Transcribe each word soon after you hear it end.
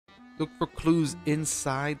Look for clues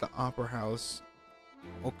inside the opera house.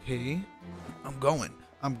 Okay. I'm going.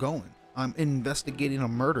 I'm investigating a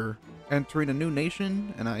murder, entering a new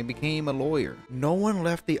nation, and I became a lawyer. No one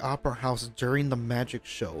left the opera house during the magic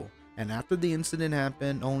show, and after the incident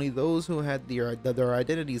happened, only those who had their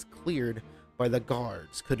identities cleared by the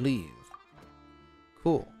guards could leave.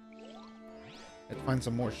 Cool. Let's find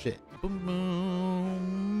some more shit.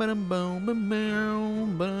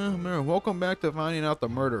 Welcome back to finding out the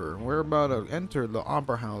murderer. We're about to enter the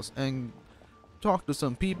opera house and talk to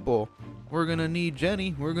some people. We're gonna need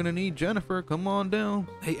Jenny. We're gonna need Jennifer. Come on down.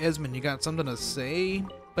 Hey, Esmond, you got something to say?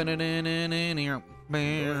 Go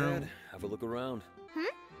ahead. Have a look around. Why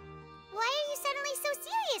are you suddenly so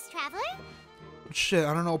serious, Traveler? Shit,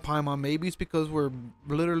 I don't know, Paimon. Maybe it's because we're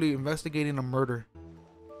literally investigating a murder.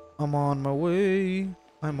 I'm on my way.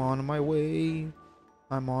 I'm on my way.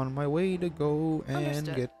 I'm on my way to go and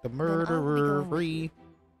Understood. get the Then I will be murderer going with free. you.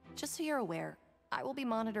 Just so you're aware, I will be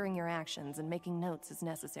monitoring your actions and making notes as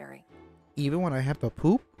necessary. Even when I have to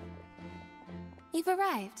poop? You've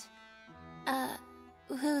arrived.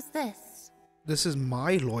 Who's this? This is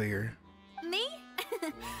my lawyer. Me?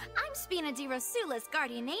 I'm Spina di Rosula's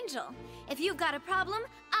guardian angel. If you've got a problem,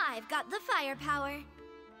 I've got the firepower.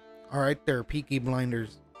 Alright there, Peaky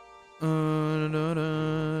Blinders.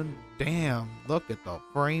 Damn, look at the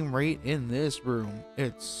frame rate in this room.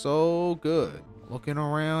 It's so good. Looking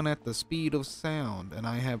around at the speed of sound, and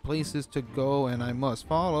I have places to go and I must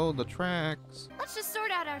follow the tracks. Let's just sort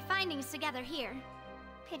out our findings together here.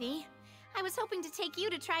 Pity. I was hoping to take you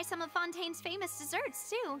to try some of Fontaine's famous desserts,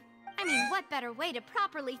 too. I mean, what better way to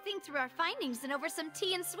properly think through our findings than over some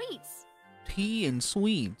tea and sweets? Tea and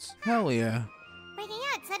sweets. Hell yeah. Breaking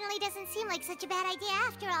out suddenly doesn't seem like such a bad idea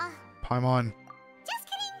after all. Paimon, Just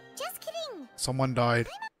kidding! Just kidding! someone died.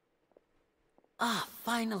 Ah,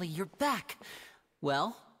 finally, you're back.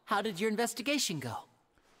 Well, how did your investigation go?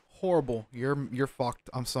 Horrible. You're fucked.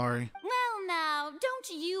 I'm sorry. Well now, don't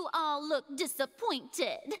you all look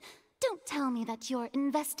disappointed. Don't tell me that your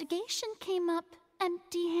investigation came up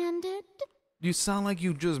empty-handed. You sound like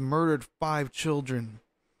you just murdered 5 children.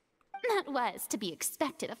 That was to be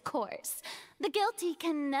expected, of course. The guilty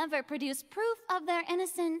can never produce proof of their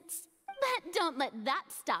innocence. But don't let that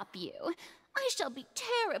stop you. I shall be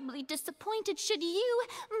terribly disappointed should you,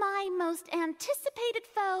 my most anticipated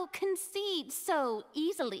foe, concede so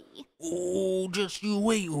easily. Oh, just you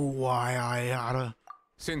wait. Why I oughta.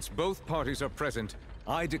 Since both parties are present,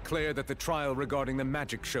 I declare that the trial regarding the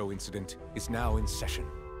magic show incident is now in session.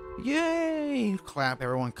 Yay! Clap.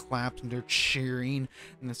 Everyone claps and they're cheering.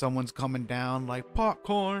 And then someone's coming down like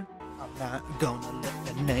popcorn. I'm not gonna let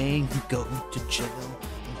the name go to jail.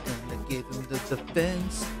 I'm gonna give him the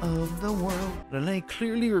defense of the world. Renee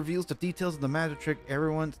clearly reveals the details of the magic trick.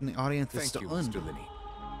 Everyone in the audience is Thank you, stunned. Mr. Linney.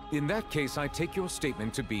 In that case, I take your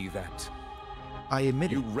statement to be that I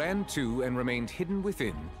admit it. you ran to and remained hidden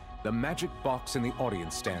within the magic box in the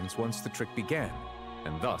audience stands once the trick began,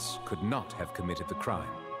 and thus could not have committed the crime.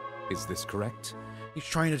 Is this correct? He's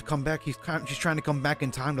trying to come back. She's trying to come back in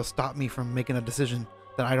time to stop me from making a decision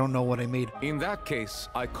that I don't know what I made. In that case,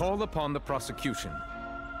 I call upon the prosecution.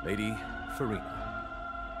 Lady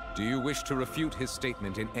Farina, do you wish to refute his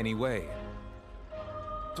statement in any way?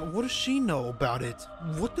 So what does she know about it?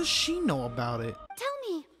 What does she know about it? Tell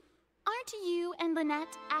me, aren't you and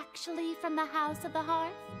Lynette actually from the House of the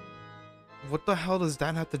Hearth? What the hell does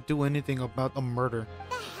that have to do anything about the murder?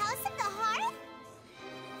 The House of the Hearth?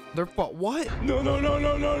 Their fault? What? I've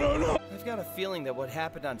got a feeling that what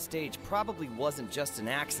happened on stage probably wasn't just an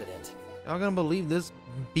accident. Y'all gonna believe this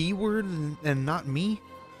B word and not me?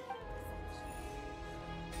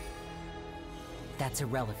 That's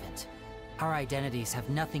irrelevant. Our identities have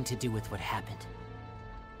nothing to do with what happened.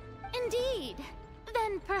 Indeed.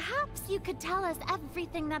 Then perhaps you could tell us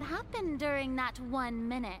everything that happened during that 1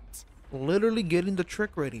 minute. Literally getting the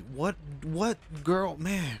trick ready. What girl,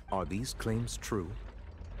 man? Are these claims true?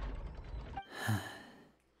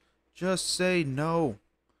 Just say no.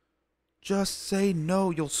 Just say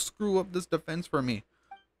no. You'll screw up this defense for me.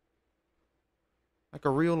 Like a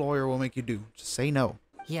real lawyer will make you do. Just say no.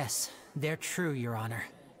 Yes, they're true, Your Honor.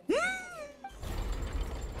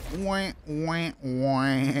 Wah, wah,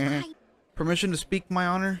 wah. Permission to speak, my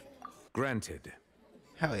honor? Granted.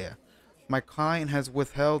 Hell yeah. My client has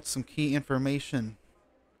withheld some key information.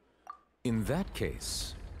 In that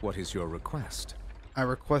case, what is your request? I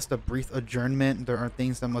request a brief adjournment. There are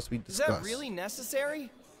things that must be Is discussed. that really necessary?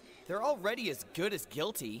 They're already as good as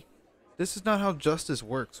guilty. This is not how justice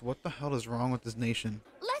works. What the hell is wrong with this nation?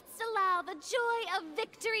 Let's allow the joy of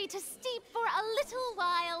victory to steep for a little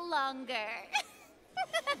while longer.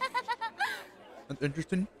 That's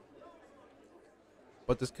interesting.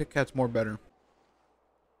 but this Kit Kat's more better.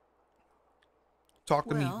 Talk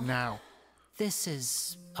to me Well, now. This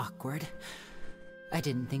is awkward. I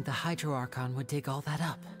didn't think the Hydro Archon would dig all that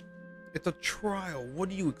up. It's a trial. What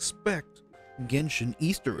do you expect? Genshin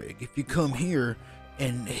Easter egg. If you come here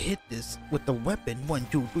and hit this with the weapon, 1,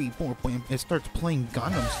 2, 3, 4, bam, it starts playing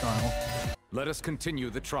Gangnam Style. Let us continue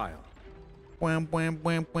the trial. When When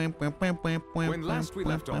last we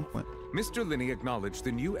left off, Mr. Linney acknowledged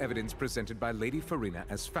the new evidence presented by Lady Farina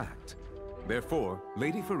as fact. Therefore,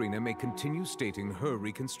 Lady Farina may continue stating her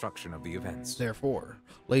reconstruction of the events. Therefore,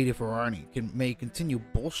 Lady Ferrani may continue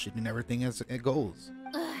bullshitting everything as it goes.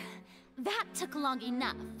 That took long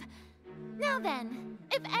enough. Now then,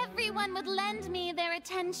 if everyone would lend me their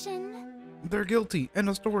attention. They're guilty. End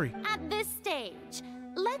of story. At this stage,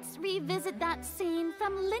 let's revisit that scene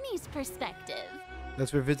from Linney's perspective.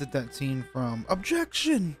 Let's revisit that scene from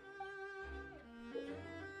Objection!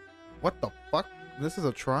 What the fuck? This is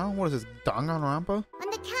a trial? What is this, Danganronpa? When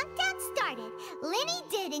the countdown started, Linny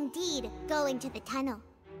did indeed go into the tunnel.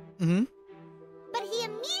 Mm-hmm. But he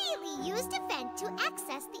immediately used a vent to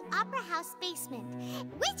access the Opera House basement,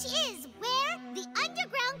 which is where the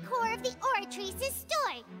underground core of the Oratrice is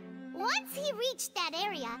stored. Once he reached that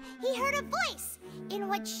area, he heard a voice in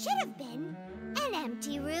what should have been an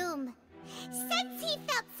empty room. Since he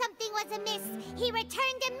felt something was amiss, he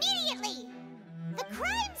returned immediately. The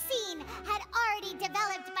crime scene had already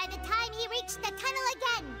developed by the time he reached the tunnel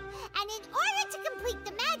again, and in order to complete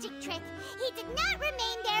the magic trick, he did not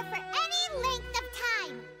remain there for any length of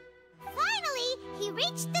time. Finally, he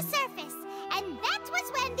reached the surface, and that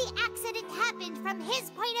was when the accident happened from his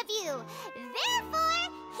point of view. Therefore,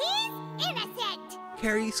 he's innocent.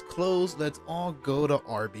 Carrie's closed. Let's all go to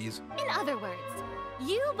Arby's. In other words,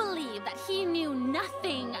 you believe that he knew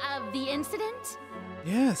nothing of the incident?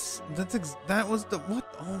 Yes, that was the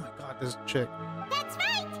what? Oh my god, this chick. That's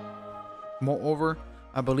right. Moreover,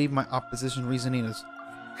 I believe my opposition reasoning is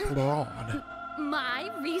flawed. My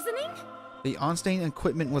reasoning? The on-stage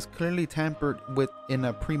equipment was clearly tampered with in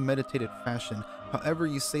a premeditated fashion. However,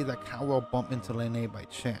 you say that Cowell bumped into Lene by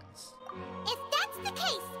chance. If that's the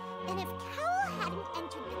case, then if Cowell hadn't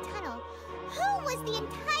entered the tunnel, who was the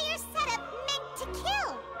entire setup meant to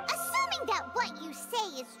kill? Assuming that what you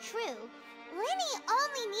say is true, Linny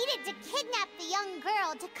only needed to kidnap the young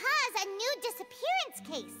girl to cause a new disappearance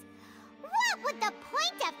case. What would the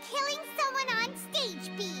point of killing someone on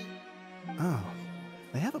stage be? Oh,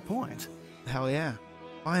 they have a point. Hell yeah.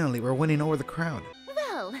 Finally, we're winning over the crowd.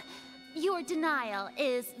 Well, your denial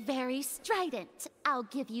is very strident, I'll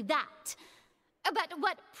give you that. But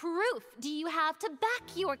what proof do you have to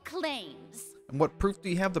back your claims? And what proof do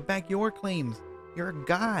you have to back your claims? You're a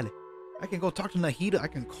god. I can go talk to Nahida. I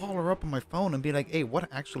can call her up on my phone and be like, hey, what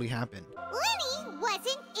actually happened? Linny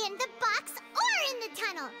wasn't in the box or in the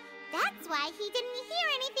tunnel. That's why he didn't hear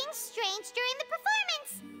anything strange during the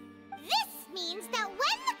performance. This means that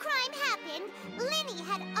when the crime happened, Linny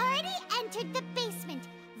had already entered the basement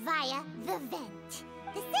via the vent.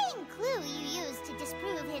 The same clue you used to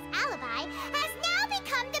disprove his alibi has now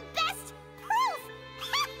become the best proof!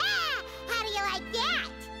 How do you like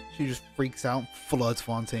that? She just freaks out, floods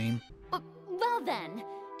Fontaine. Well then,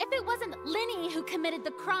 if it wasn't Linny who committed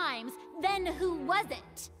the crimes, then who was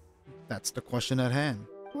it? That's the question at hand.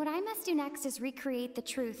 What I must do next is recreate the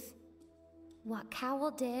truth. What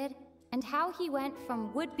Cowell did, and how he went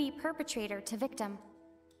from would-be perpetrator to victim.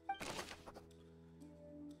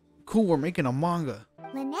 Cool, we're making a manga.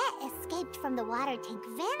 Lynette escaped from the water tank,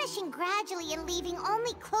 vanishing gradually and leaving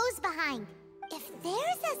only clothes behind. If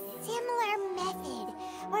there's a similar method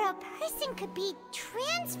where a person could be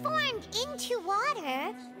transformed into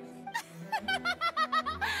water...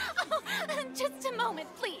 Oh, just a moment,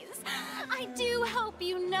 please. I do hope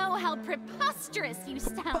you know how preposterous you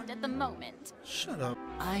sound at the moment. Shut up.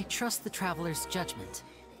 I trust the traveler's judgment.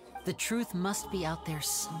 The truth must be out there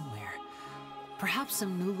somewhere. Perhaps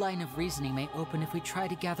some new line of reasoning may open if we try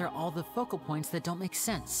to gather all the focal points that don't make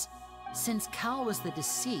sense. Since Cal was the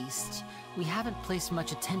deceased, we haven't placed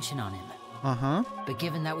much attention on him. Uh-huh. But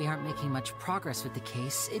given that we aren't making much progress with the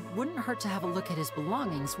case, it wouldn't hurt to have a look at his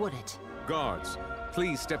belongings, would it? Guards,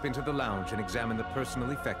 please step into the lounge and examine the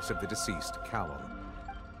personal effects of the deceased, Cowell.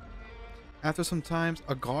 After some time,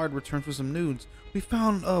 a guard returns with some nudes. We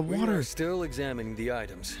found We water. are still examining the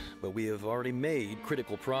items, but we have already made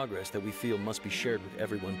critical progress that we feel must be shared with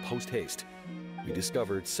everyone post-haste. We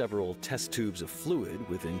discovered several test tubes of fluid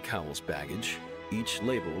within Cowell's baggage, each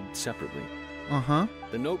labeled separately. Uh-huh.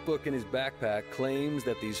 The notebook in his backpack claims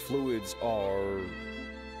that these fluids are...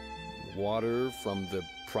 water from the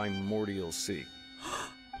primordial sea.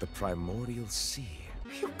 The primordial sea.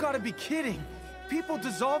 You've got to be kidding. people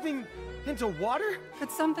dissolving into water?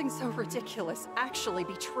 Could something so ridiculous actually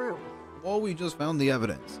be true? Well, we just found the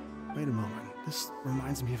evidence. Wait a moment. This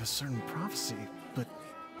reminds me of a certain prophecy, but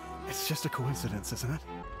it's just a coincidence, isn't it?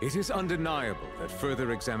 It is undeniable that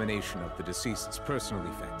further examination of the deceased's personal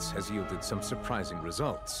effects has yielded some surprising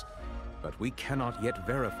results, but we cannot yet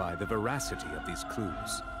verify the veracity of these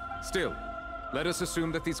clues. Still, let us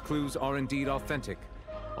assume that these clues are indeed authentic,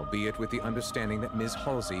 albeit with the understanding that Ms.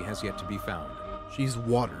 Halsey has yet to be found. She's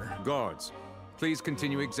water. Guards, please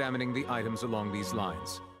continue examining the items along these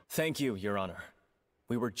lines. Thank you, Your Honor.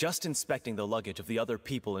 We were just inspecting the luggage of the other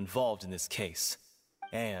people involved in this case.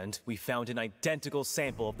 And we found an identical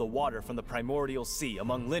sample of the water from the primordial sea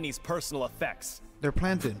among Linny's personal effects. They're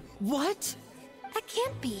planted. What? That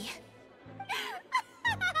can't be.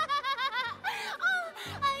 Oh,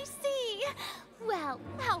 I see. Well,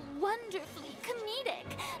 how wonderfully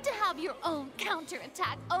comedic to have your own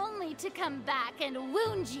counterattack only to come back and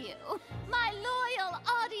wound you. My loyal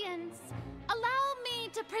audience, allow me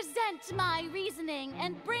to present my reasoning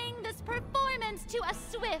and bring this performance to a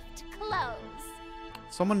swift close.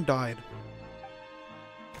 Someone died.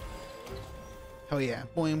 Hell yeah.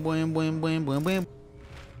 Boing, boing, boing, boing, boing, boing.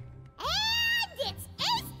 And it's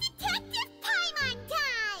Ace Detective Paimon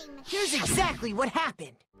time! Here's exactly what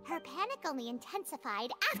happened. Her panic only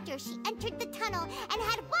intensified after she entered the tunnel and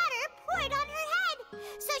had water poured on her head.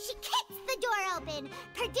 So she kicked the door open,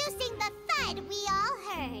 producing the thud we all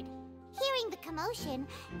heard. Hearing the commotion,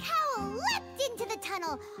 Cowell leapt into the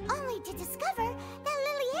tunnel, only to discover that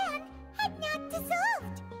Lillian had not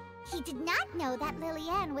dissolved. He did not know that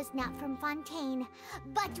Lillian was not from Fontaine,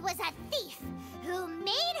 but was a thief who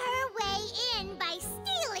made her way in by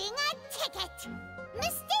stealing a ticket.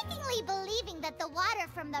 Mistakenly believing that the water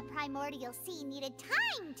from the primordial sea needed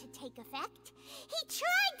time to take effect, he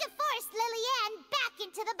tried to force Lillian back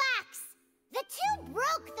into the box. The two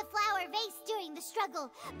broke the flower vase during the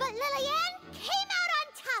struggle, but Lillian came out on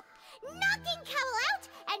top, knocking Cowell out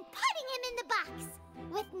and putting him in the box.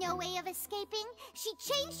 With no way of escaping, she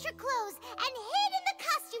changed her clothes and hid in the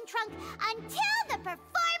costume trunk until the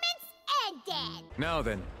performance ended. Now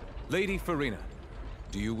then, Lady Farina,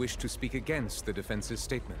 do you wish to speak against the defense's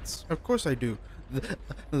statements? Of course I do.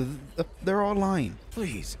 They're all lying.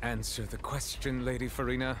 Please answer the question, Lady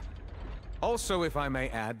Farina. Also, if I may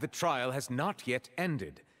add, the trial has not yet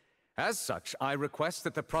ended. As such, I request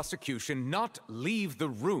that the prosecution not leave the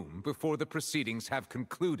room before the proceedings have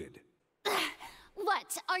concluded.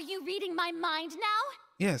 What, are you reading my mind now?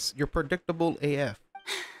 Yes, you're predictable AF.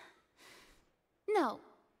 No,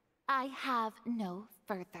 I have no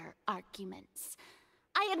further arguments.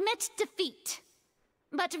 I admit defeat.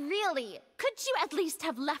 But really, could you at least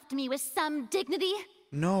have left me with some dignity?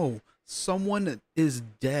 No, someone is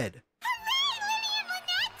dead.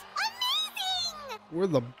 We're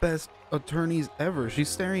the best attorneys ever. She's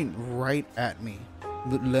staring right at me.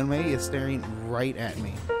 Lemme is staring right at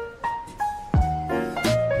me.